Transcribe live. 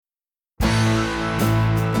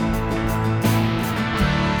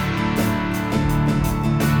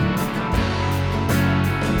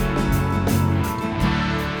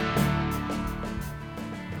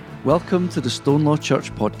Welcome to the Stonelaw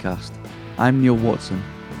Church podcast. I'm Neil Watson.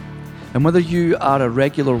 And whether you are a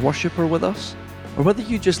regular worshipper with us, or whether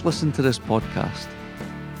you just listen to this podcast,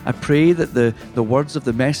 I pray that the words of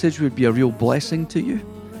the message would be a real blessing to you,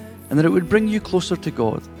 and that it would bring you closer to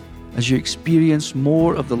God as you experience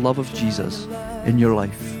more of the love of Jesus in your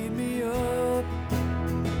life.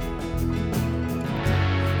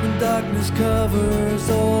 When darkness covers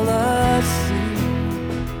all I see.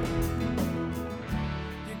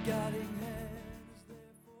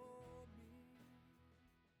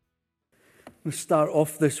 We'll start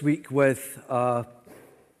off this week with a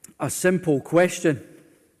simple question.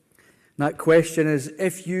 And that question is,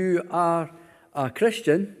 if you are a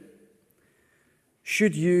Christian,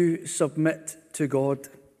 should you submit to God?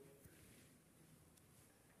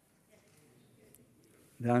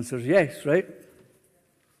 The answer is yes, right?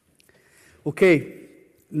 Okay,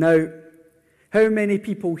 now, how many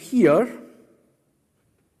people here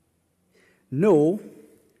know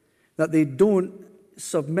that they don't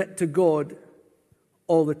submit to God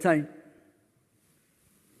all the time?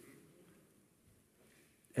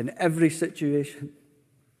 In every situation.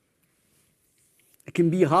 It can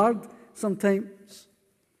be hard sometimes.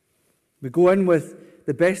 We go in with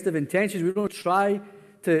the best of intentions. We don't try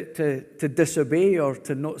to disobey or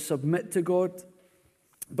to not submit to God.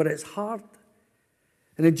 But it's hard.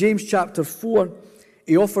 And in James chapter 4,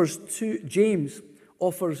 James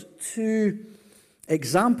offers two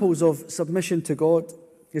examples of submission to God.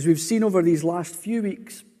 As we've seen over these last few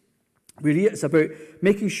weeks, it's about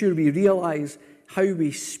making sure we realize how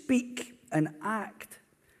we speak and act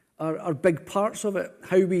are big parts of it.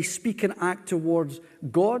 How we speak and act towards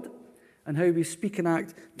God and how we speak and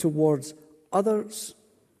act towards others.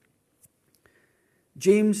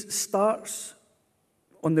 James starts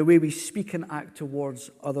on the way we speak and act towards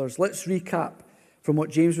others. Let's recap from what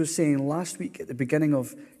James was saying last week at the beginning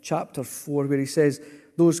of chapter 4, where he says,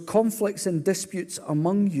 those conflicts and disputes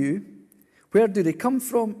among you, where do they come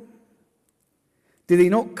from? Do they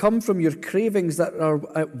not come from your cravings that are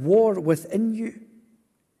at war within you?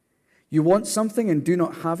 You want something and do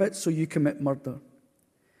not have it, so you commit murder.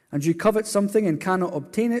 And you covet something and cannot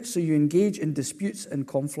obtain it, so you engage in disputes and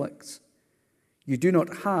conflicts. You do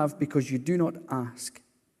not have because you do not ask.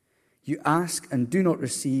 You ask and do not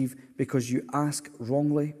receive because you ask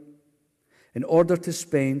wrongly, in order to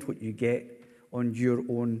spend what you get on your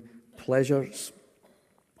own pleasures.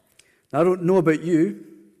 Now, I don't know about you,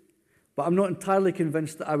 but I'm not entirely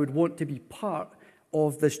convinced that I would want to be part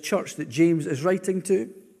of this church that James is writing to.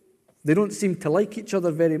 They don't seem to like each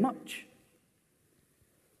other very much.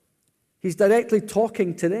 He's directly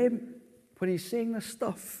talking to them when he's saying this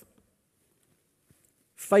stuff.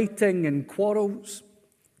 Fighting and quarrels,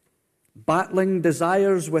 battling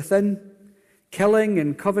desires within, killing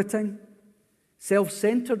and coveting,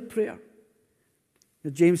 self-centered prayer.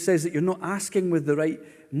 James says that you're not asking with the right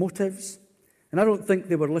motives. And I don't think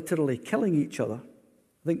they were literally killing each other.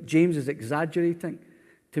 I think James is exaggerating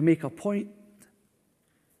to make a point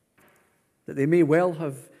that they may well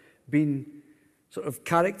have been sort of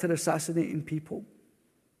character assassinating people,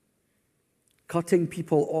 cutting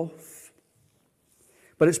people off.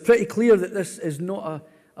 But it's pretty clear that this is not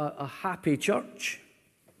a happy church.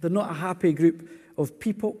 They're not a happy group of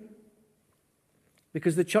people.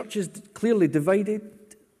 Because the church is clearly divided.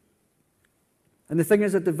 And the thing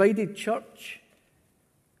is, a divided church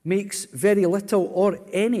makes very little or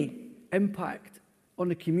any impact on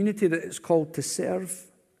the community that it's called to serve.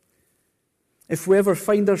 If we ever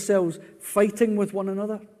find ourselves fighting with one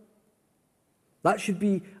another, that should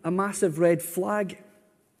be a massive red flag.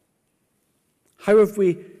 How have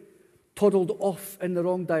we toddled off in the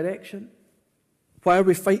wrong direction? Why are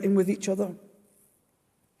we fighting with each other?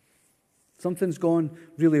 Something's gone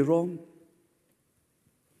really wrong.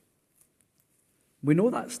 We know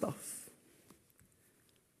that stuff.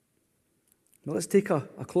 Now let's take a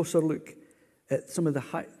closer look at some of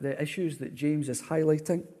the issues that James is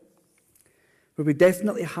highlighting, where we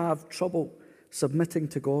definitely have trouble submitting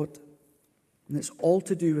to God. And it's all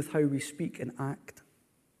to do with how we speak and act.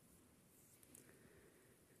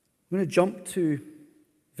 I'm going to jump to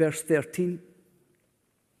verse 13.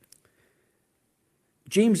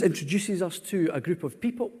 James introduces us to a group of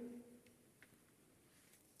people.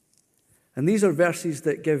 And these are verses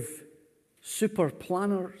that give super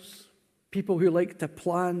planners, people who like to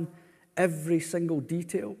plan every single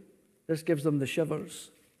detail. This gives them the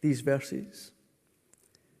shivers, these verses.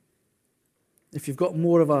 If you've got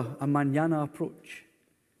more of a manana approach,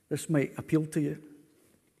 this might appeal to you.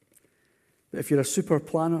 But if you're a super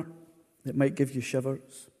planner, it might give you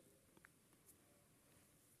shivers.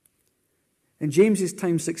 In James's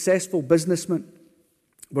time, successful businessmen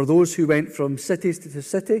were those who went from cities to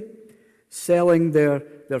city, selling their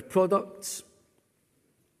products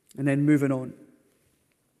and then moving on.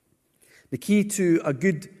 The key to a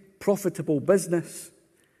good, profitable business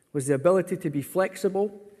was the ability to be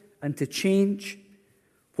flexible and to change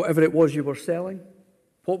whatever it was you were selling,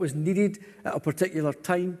 what was needed at a particular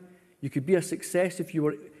time. You could be a success if you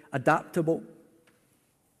were adaptable,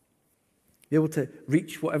 be able to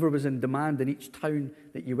reach whatever was in demand in each town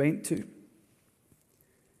that you went to.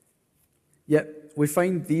 Yet we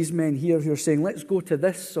find these men here who are saying, let's go to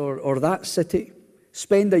this or that city,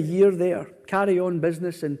 spend a year there, carry on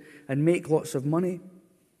business and make lots of money.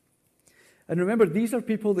 And remember, these are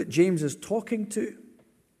people that James is talking to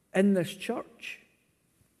in this church.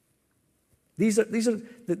 These are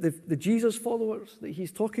the Jesus followers that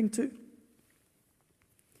he's talking to.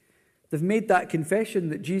 They've made that confession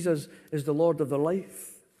that Jesus is the Lord of their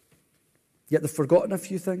life, yet they've forgotten a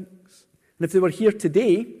few things. And if they were here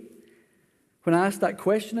today, when I asked that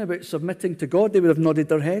question about submitting to God, they would have nodded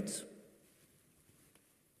their heads.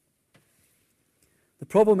 The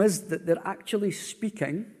problem is that they're actually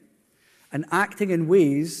speaking and acting in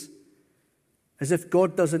ways as if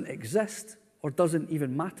God doesn't exist or doesn't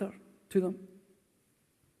even matter to them.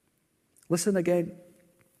 Listen again.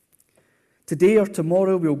 Today or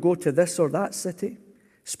tomorrow we'll go to this or that city,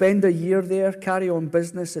 spend a year there, carry on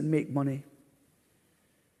business and make money.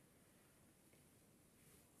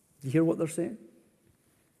 You hear what they're saying?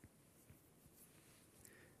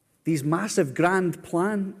 These massive grand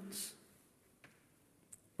plans.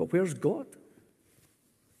 But where's God?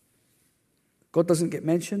 God doesn't get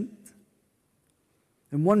mentioned.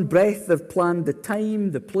 In one breath, they've planned the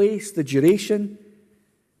time, the place, the duration,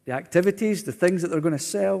 the activities, the things that they're going to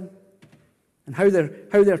sell, and how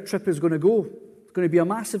their trip is going to go. It's going to be a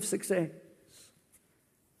massive success.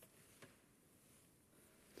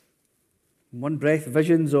 In one breath,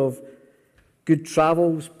 visions of good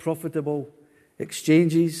travels, profitable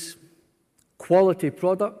exchanges, quality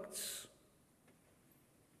products.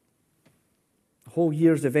 The whole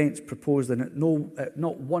year's events proposed, and at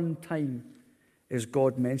not one time is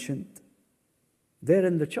God mentioned. They're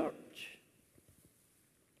in the church.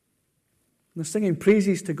 They're singing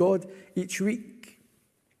praises to God each week.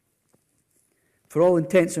 For all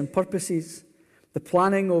intents and purposes, the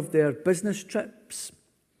planning of their business trips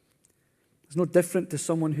is no different to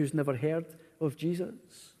someone who's never heard of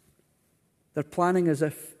Jesus. They're planning as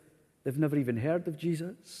if they've never even heard of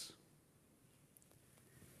Jesus.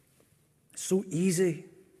 It's so easy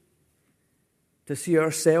to see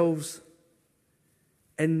ourselves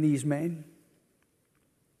in these men.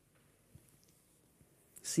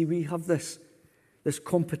 See, we have this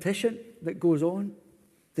competition that goes on,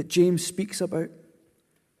 that James speaks about.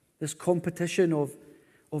 This competition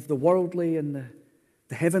of the worldly and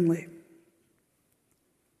the heavenly.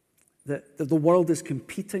 That the world is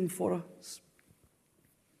competing for us.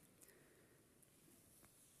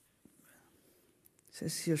 It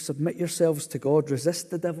says here, submit yourselves to God, resist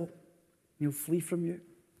the devil, and he'll flee from you.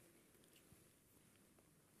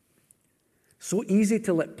 So easy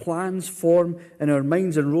to let plans form in our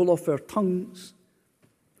minds and roll off our tongues.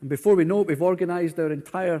 And before we know it, we've organized our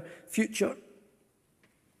entire future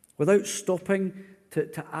without stopping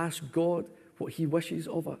to ask God what he wishes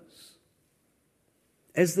of us.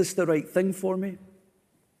 Is this the right thing for me?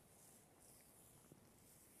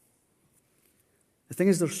 The thing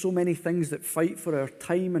is, there's so many things that fight for our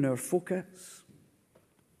time and our focus.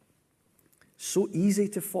 So easy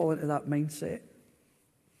to fall into that mindset.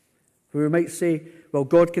 Where we might say, well,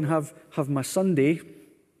 God can have my Sunday,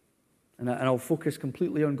 and I'll focus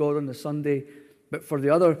completely on God on the Sunday, but for the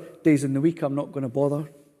other days in the week, I'm not going to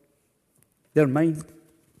bother. They're mine.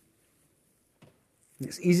 And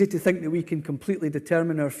it's easy to think that we can completely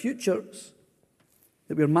determine our futures,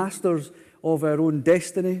 that we're masters of our own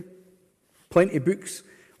destiny. Plenty of books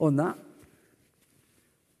on that.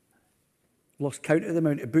 Lost count of the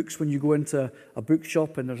amount of books when you go into a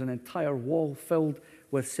bookshop and there's an entire wall filled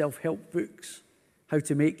with self-help books, how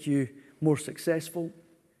to make you more successful,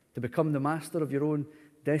 to become the master of your own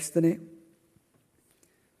destiny.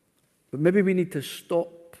 But maybe we need to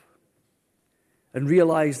stop and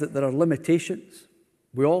realize that there are limitations.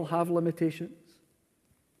 We all have limitations.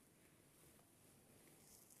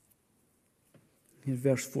 Here's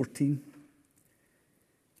verse 14.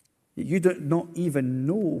 You do not even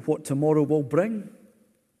know what tomorrow will bring.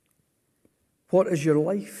 What is your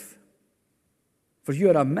life? For you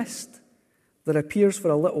are a mist that appears for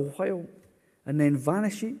a little while and then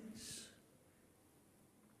vanishes.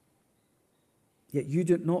 Yet you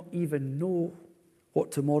do not even know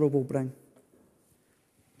what tomorrow will bring.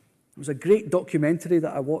 It was a great documentary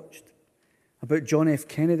that I watched about John F.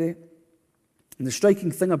 Kennedy. And the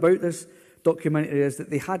striking thing about this documentary is that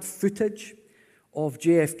they had footage of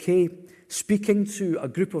JFK speaking to a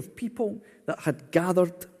group of people that had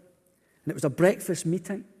gathered, and it was a breakfast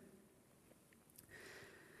meeting.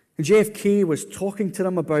 And JFK was talking to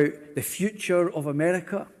them about the future of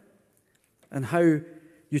America and how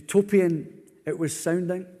utopian it was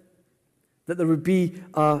sounding, that there would be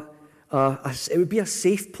it would be a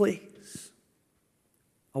safe place,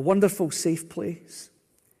 a wonderful safe place.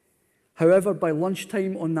 However, by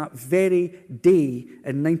lunchtime on that very day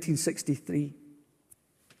in 1963,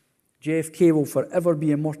 JFK will forever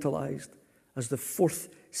be immortalized as the fourth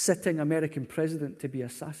sitting American president to be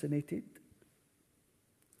assassinated.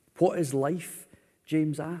 What is life?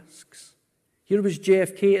 James asks. Here was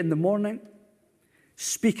JFK in the morning,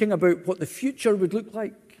 speaking about what the future would look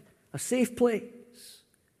like, a safe place.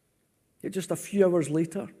 Yet just a few hours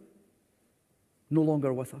later, no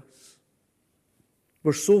longer with us.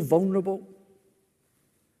 We're so vulnerable.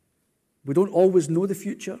 We don't always know the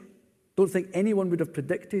future. Don't think anyone would have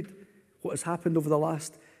predicted what has happened over the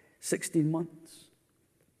last 16 months.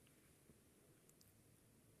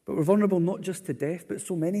 But we're vulnerable not just to death, but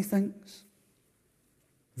so many things.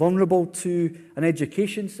 Vulnerable to an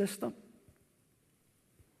education system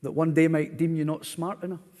that one day might deem you not smart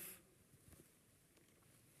enough,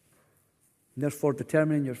 and therefore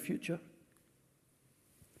determining your future.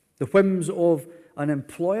 The whims of an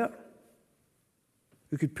employer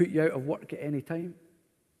who could put you out of work at any time.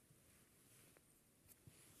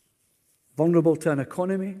 Vulnerable to an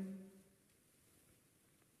economy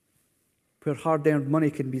where hard-earned money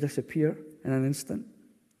can disappear in an instant.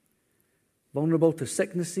 Vulnerable to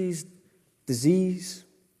sicknesses, disease,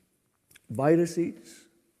 viruses.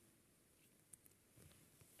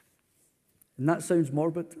 And that sounds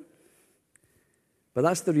morbid, but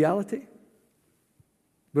that's the reality.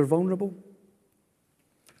 We're vulnerable.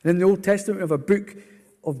 And in the Old Testament, we have a book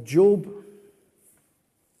of Job.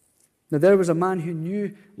 Now, there was a man who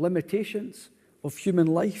knew limitations of human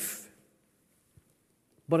life,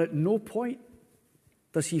 but at no point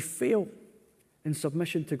does he fail in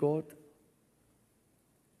submission to God.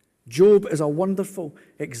 Job is a wonderful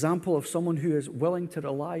example of someone who is willing to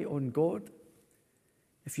rely on God.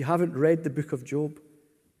 If you haven't read the book of Job,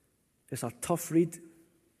 it's a tough read,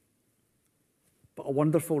 but a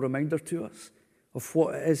wonderful reminder to us of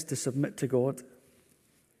what it is to submit to God.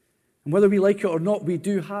 And whether we like it or not, we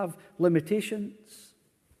do have limitations.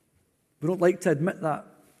 We don't like to admit that,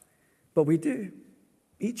 but we do.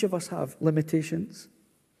 Each of us have limitations.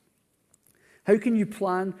 How can you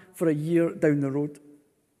plan for a year down the road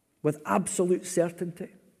with absolute certainty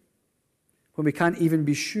when we can't even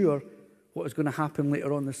be sure what is going to happen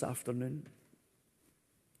later on this afternoon?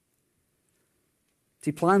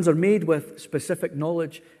 See, plans are made with specific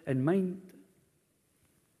knowledge in mind.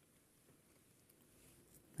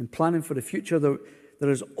 In planning for the future, there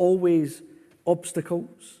is always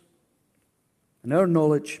obstacles. And our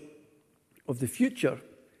knowledge of the future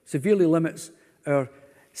severely limits our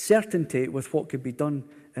certainty with what could be done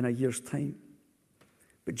in a year's time.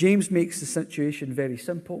 But James makes the situation very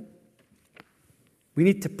simple. We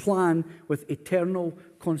need to plan with eternal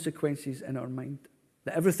consequences in our mind.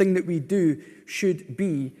 That everything that we do should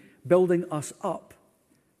be building us up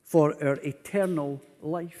for our eternal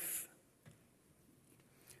life.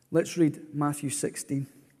 Let's read Matthew 16,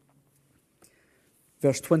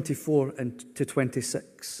 verse 24 to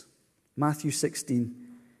 26. Matthew 16,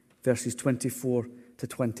 verses 24 to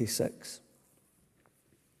 26.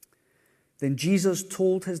 Then Jesus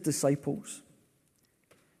told his disciples,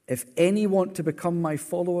 "If any want to become my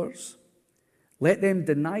followers, let them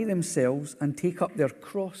deny themselves and take up their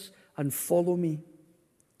cross and follow me.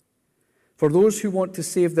 For those who want to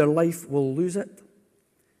save their life will lose it,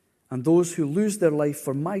 and those who lose their life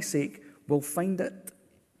for my sake will find it.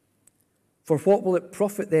 For what will it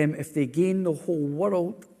profit them if they gain the whole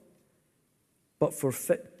world, but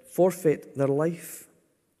forfeit their life?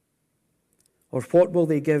 Or what will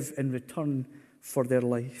they give in return for their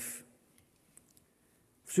life?"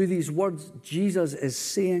 Through these words, Jesus is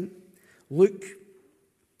saying, look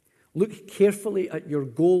carefully at your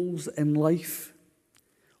goals in life.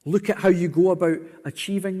 Look at how you go about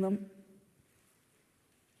achieving them.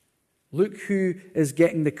 Look who is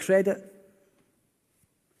getting the credit.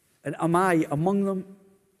 And am I among them,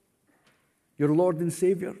 your Lord and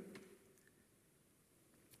Savior?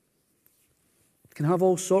 You can have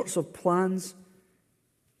all sorts of plans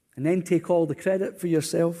and then take all the credit for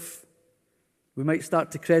yourself. We might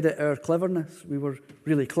start to credit our cleverness. We were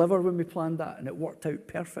really clever when we planned that and it worked out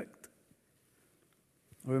perfect.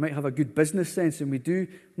 Or we might have a good business sense and we do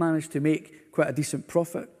manage to make quite a decent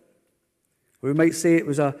profit. We might say it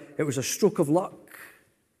was a stroke of luck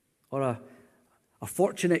or a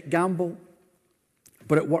fortunate gamble,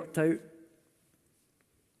 but it worked out.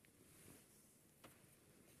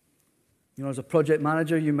 You know, as a project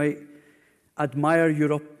manager, you might admire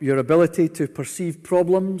your ability to perceive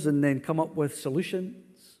problems and then come up with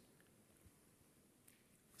solutions.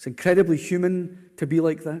 It's incredibly human to be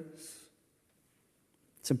like this.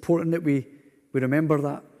 It's important that we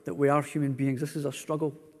remember that we are human beings. This is a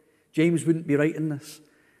struggle. James wouldn't be writing this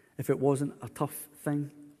if it wasn't a tough thing.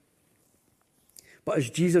 But as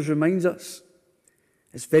Jesus reminds us,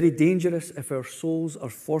 it's very dangerous if our souls are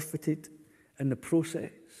forfeited in the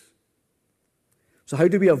process. So how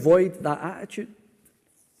do we avoid that attitude?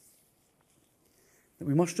 That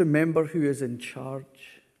we must remember who is in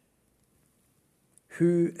charge,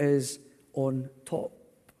 who is on top.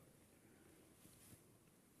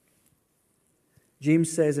 James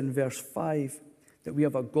says in verse 5 that we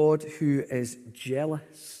have a God who is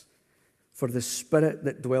jealous for the Spirit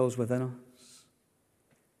that dwells within us.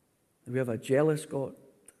 That we have a jealous God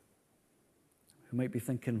who might be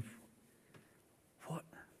thinking, what?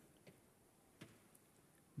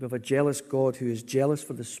 We have a jealous God who is jealous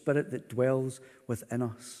for the Spirit that dwells within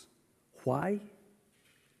us. Why?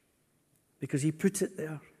 Because he put it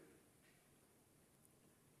there.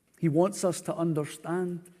 He wants us to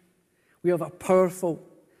understand. We have a powerful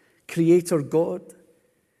Creator God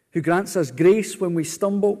who grants us grace when we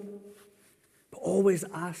stumble, but always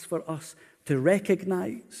asks for us to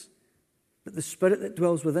recognize that the Spirit that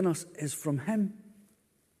dwells within us is from Him.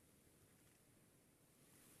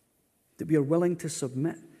 That we are willing to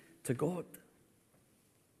submit to God.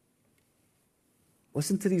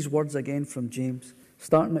 Listen to these words again from James,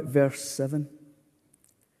 starting at verse 7,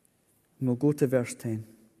 and we'll go to verse 10.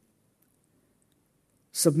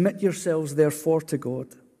 Submit yourselves, therefore, to God.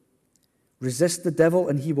 Resist the devil,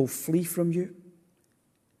 and he will flee from you.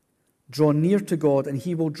 Draw near to God, and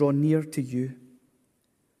he will draw near to you.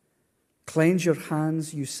 Cleanse your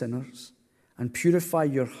hands, you sinners, and purify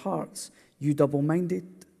your hearts, you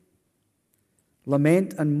double-minded.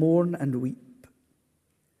 Lament and mourn and weep.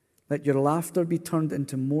 Let your laughter be turned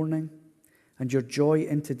into mourning, and your joy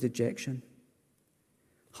into dejection.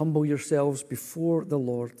 Humble yourselves before the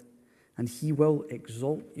Lord, and he will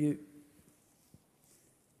exalt you.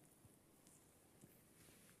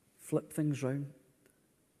 Flip things round.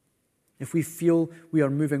 If we feel we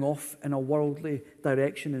are moving off in a worldly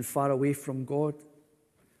direction and far away from God,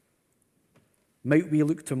 might we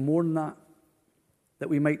look to mourn that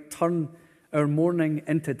we might turn our mourning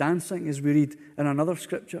into dancing, as we read in another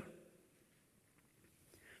scripture.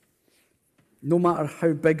 No matter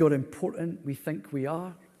how big or important we think we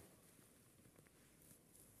are,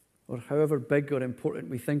 or however big or important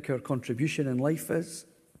we think our contribution in life is,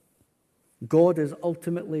 God is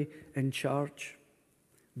ultimately in charge.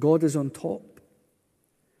 God is on top.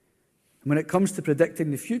 And when it comes to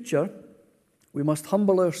predicting the future, we must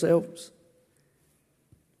humble ourselves.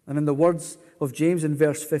 And in the words of James in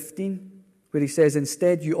verse 15, where he says,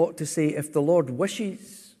 instead you ought to say, if the Lord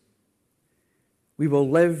wishes, we will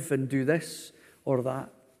live and do this or that.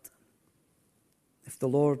 If the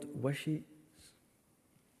Lord wishes.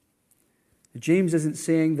 James isn't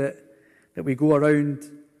saying that we go around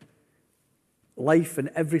life and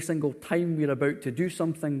every single time we're about to do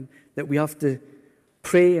something that we have to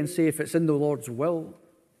pray and say if it's in the Lord's will.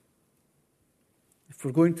 If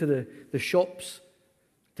we're going to the shops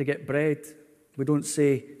to get bread, we don't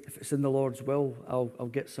say, if it's in the Lord's will, I'll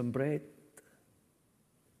get some bread.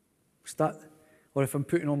 Or if I'm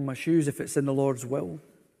putting on my shoes, if it's in the Lord's will.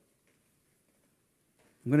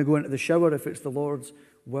 I'm going to go into the shower if it's the Lord's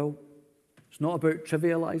will. It's not about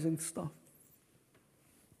trivializing stuff.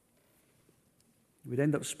 We'd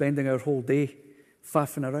end up spending our whole day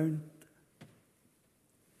faffing around.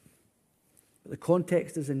 But the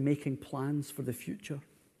context is in making plans for the future.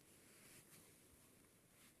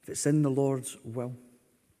 If it's in the Lord's will.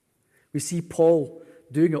 We see Paul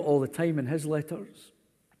doing it all the time in his letters.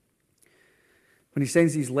 When he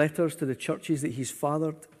sends these letters to the churches that he's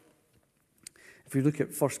fathered, if we look at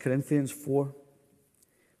 1 Corinthians 4,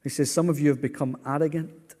 he says, some of you have become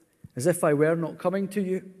arrogant, as if I were not coming to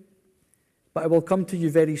you. But I will come to you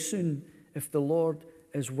very soon, if the Lord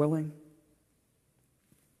is willing.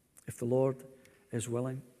 If the Lord is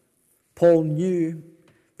willing. Paul knew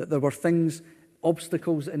that there were things,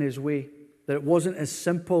 obstacles in his way, that it wasn't as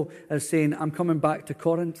simple as saying, I'm coming back to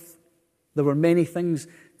Corinth. There were many things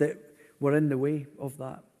that were in the way of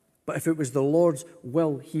that. But if it was the Lord's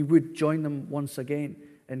will, he would join them once again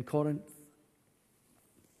in Corinth.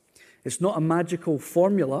 It's not a magical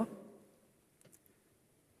formula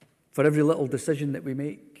for every little decision that we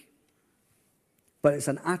make. but it's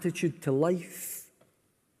an attitude to life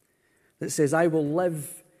that says, I will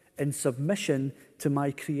live in submission to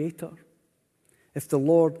my Creator if the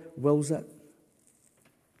Lord wills it.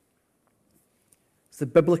 It's the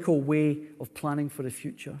biblical way of planning for the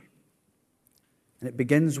future. And it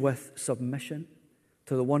begins with submission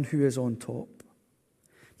to the one who is on top.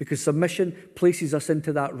 Because submission places us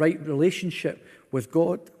into that right relationship with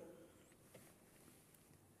God.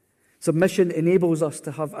 Submission enables us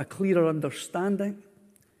to have a clearer understanding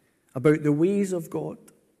about the ways of God.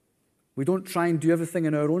 We don't try and do everything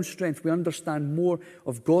in our own strength. We understand more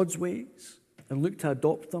of God's ways and look to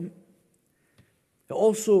adopt them. It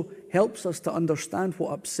also helps us to understand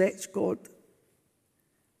what upsets God.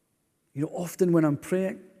 You know, often when I'm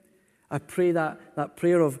praying, I pray that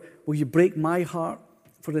prayer of, will you break my heart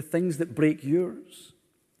for the things that break yours?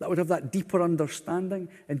 That would have that deeper understanding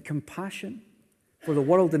and compassion for the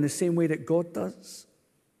world in the same way that God does.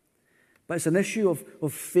 But it's an issue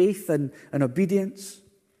of faith and obedience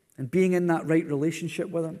and being in that right relationship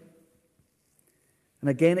with Him. And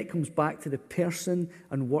again, it comes back to the person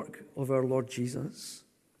and work of our Lord Jesus.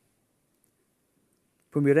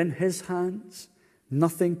 When we're in His hands,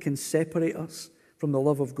 nothing can separate us from the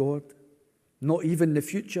love of God, not even the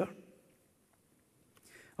future.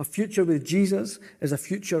 A future with Jesus is a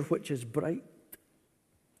future which is bright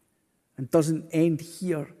and doesn't end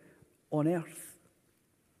here on earth.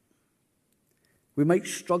 We might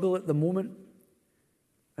struggle at the moment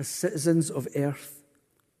as citizens of earth,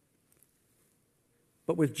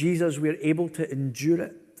 but with Jesus we're able to endure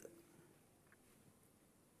it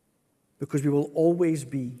because we will always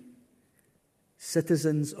be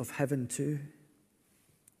citizens of heaven too.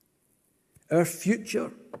 Our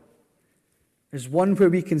future is one where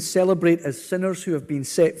we can celebrate as sinners who have been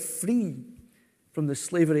set free from the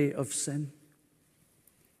slavery of sin.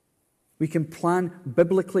 We can plan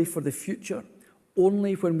biblically for the future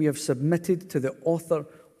only when we have submitted to the author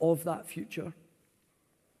of that future.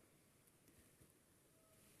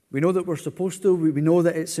 We know that we're supposed to, we know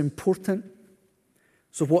that it's important.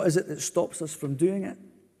 So what is it that stops us from doing it?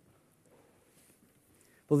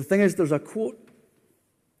 Well, the thing is, there's a quote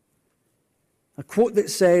that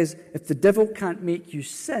says, if the devil can't make you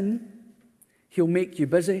sin, he'll make you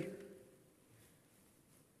busy.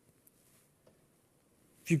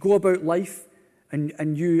 If you go about life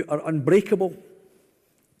and you are unbreakable,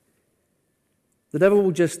 the devil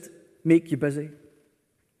will just make you busy,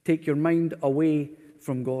 take your mind away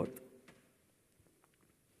from God.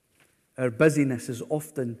 Our busyness is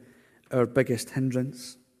often our biggest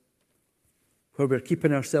hindrance, where we're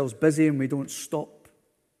keeping ourselves busy and we don't stop,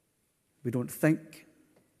 we don't think,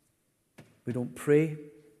 we don't pray,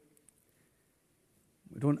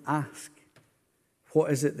 we don't ask,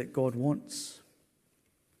 what is it that God wants?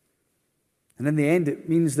 And in the end, it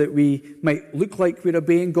means that we might look like we're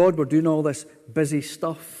obeying God, we're doing all this busy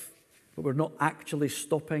stuff, but we're not actually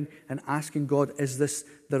stopping and asking God, is this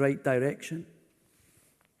the right direction?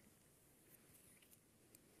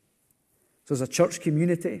 So as a church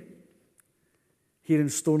community here in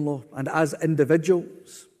Stonelaw and as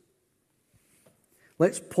individuals,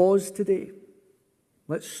 let's pause today.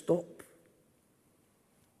 Let's stop.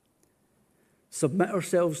 Submit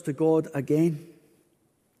ourselves to God again.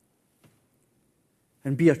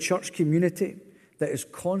 And be a church community that is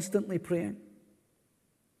constantly praying,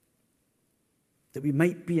 that we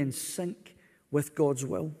might be in sync with God's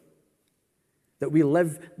will, that we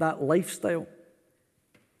live that lifestyle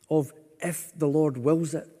of if the Lord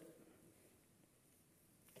wills it.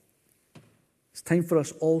 It's time for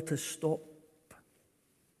us all to stop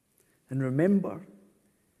and remember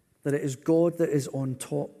that it is God that is on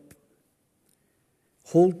top.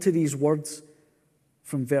 Hold to these words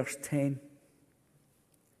from verse 10.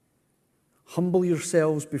 Humble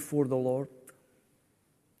yourselves before the Lord,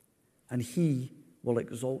 and He will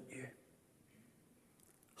exalt you.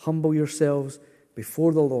 Humble yourselves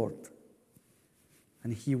before the Lord,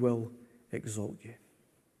 and He will exalt you.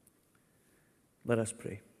 Let us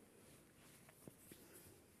pray.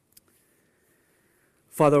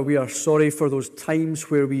 Father, we are sorry for those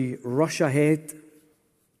times where we rush ahead,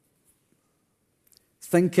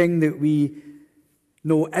 thinking that we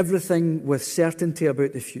know everything with certainty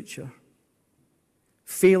about the future,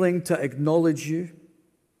 failing to acknowledge you,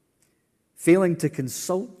 failing to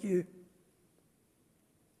consult you.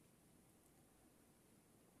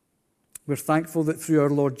 We're thankful that through our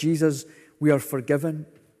Lord Jesus we are forgiven,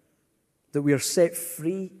 that we are set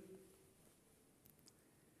free.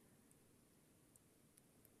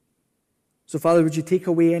 So, Father, would you take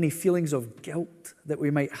away any feelings of guilt that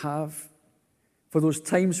we might have for those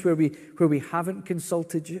times where we haven't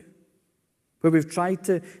consulted you? where we've tried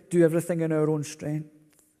to do everything in our own strength.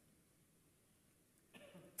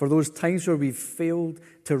 For those times where we've failed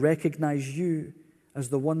to recognize you as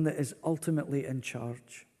the one that is ultimately in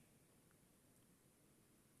charge.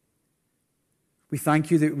 We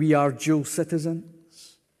thank you that we are dual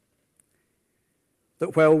citizens,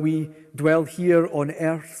 that while we dwell here on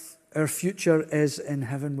earth, our future is in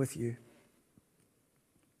heaven with you.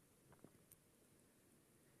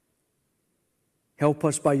 Help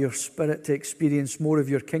us by your Spirit to experience more of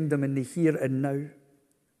your kingdom in the here and now.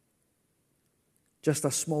 Just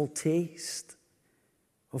a small taste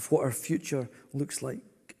of what our future looks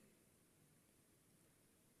like.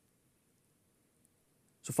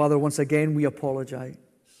 So, Father, once again, we apologize.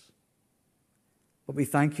 But we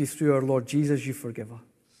thank you through our Lord Jesus, you forgive us.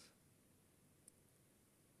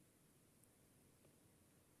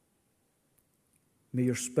 May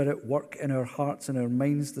your Spirit work in our hearts and our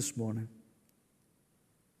minds this morning,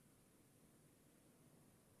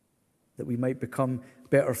 that we might become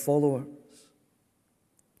better followers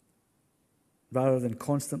rather than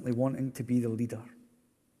constantly wanting to be the leader.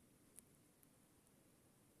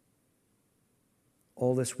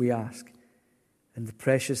 All this we ask in the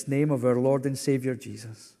precious name of our Lord and Savior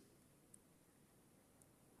Jesus.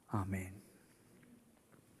 Amen.